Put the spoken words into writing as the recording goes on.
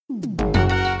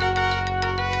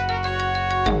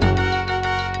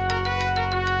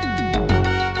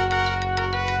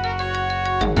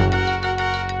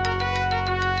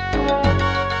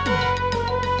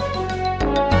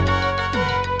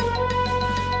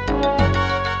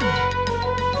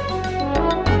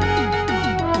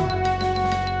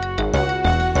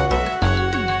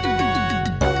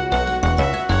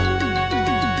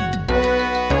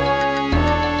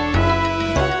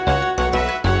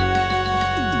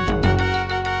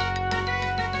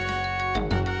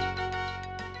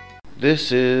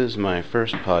This is my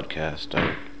first podcast.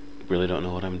 I really don't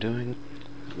know what I'm doing.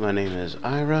 My name is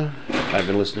Ira. I've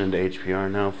been listening to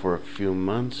HPR now for a few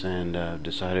months and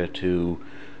decided to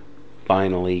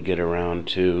finally get around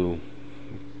to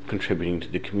contributing to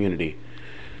the community.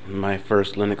 My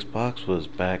first Linux box was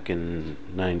back in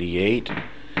 '98.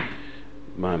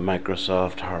 My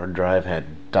Microsoft hard drive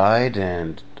had died,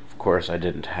 and of course I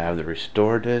didn't have the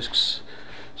restore disks.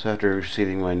 So after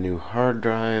receiving my new hard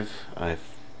drive, I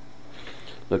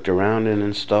looked around and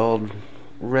installed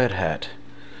Red Hat.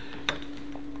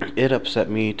 It upset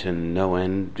me to no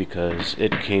end because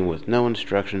it came with no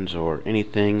instructions or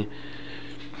anything,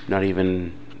 not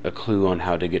even a clue on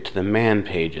how to get to the man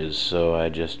pages, so I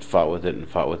just fought with it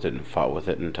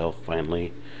until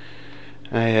finally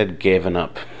I had given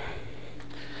up.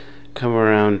 Come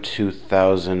around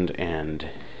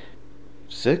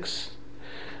 2006,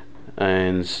 I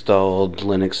installed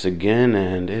Linux again,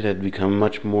 and it had become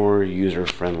much more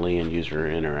user-friendly and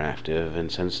user-interactive,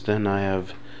 and since then I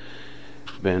have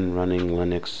been running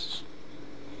Linux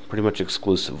pretty much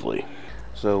exclusively.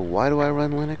 So why do I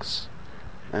run Linux?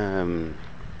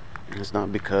 It's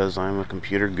not because I'm a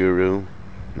computer guru,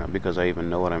 not because I even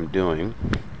know what I'm doing.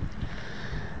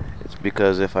 It's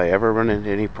because if I ever run into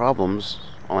any problems,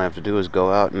 all I have to do is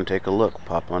go out and take a look,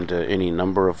 pop onto any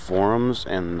number of forums,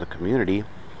 and the community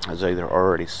has either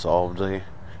already solved a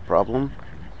problem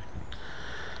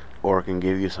or can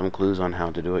give you some clues on how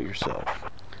to do it yourself.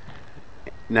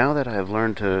 Now that I've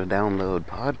learned to download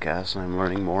podcasts, I'm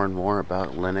learning more and more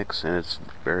about Linux and its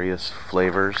various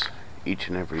flavors each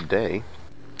and every day.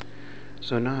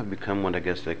 So now I've become what I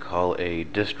guess they call a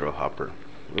distro hopper.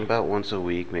 About once a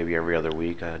week, maybe every other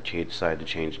week, I decide to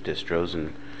change distros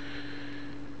and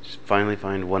finally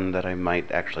find one that I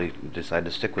might actually decide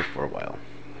to stick with for a while.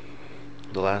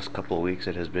 The last couple of weeks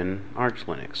it has been Arch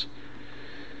Linux.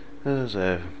 It was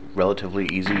a relatively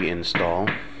easy install.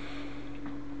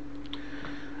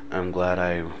 I'm glad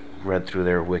I read through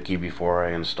their wiki before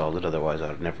I installed it, otherwise I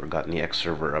would have never gotten the X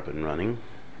server up and running.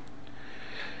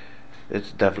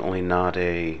 It's definitely not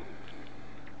a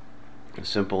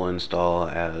simple install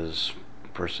as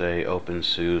per se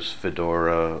OpenSUSE,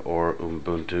 Fedora, or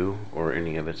Ubuntu, or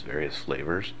any of its various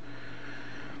flavors.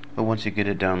 But once you get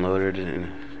it downloaded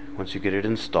and once you get it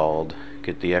installed,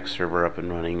 get the X server up and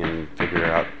running and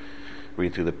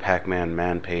read through the Pac-Man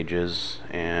man pages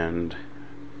and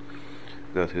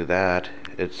go through that,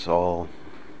 it's all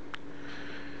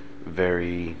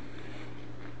very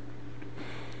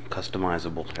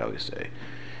customizable, shall we say.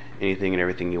 Anything and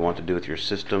everything you want to do with your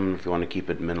system, if you want to keep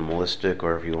it minimalistic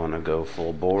or if you want to go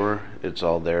full bore, it's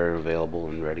all there available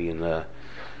and ready in the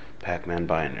Pac-Man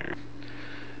binary.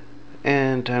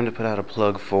 And time to put out a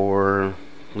plug for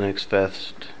Linux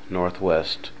Fest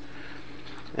Northwest.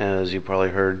 As you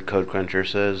probably heard, Code Cruncher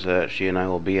says that she and I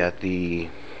will be at the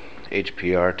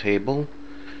HPR table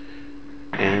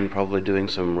and probably doing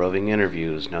some roving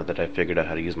interviews now that I figured out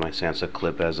how to use my Sansa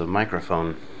clip as a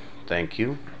microphone. Thank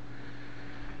you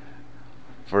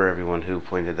for everyone who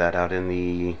pointed that out in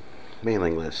the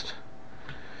mailing list.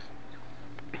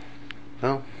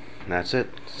 Well, that's it.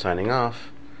 Signing off.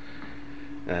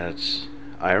 That's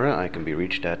Ira. I can be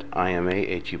reached at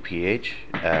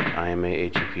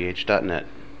imahuph@imahuph.net.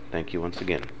 Thank you once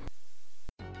again.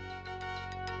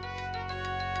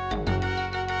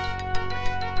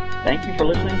 Thank you for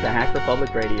listening to Hack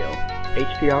Republic Radio.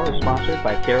 HPR is sponsored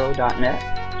by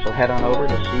Caro.net, so head on over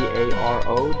to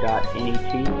caro.net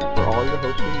for all your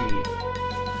hosting needs.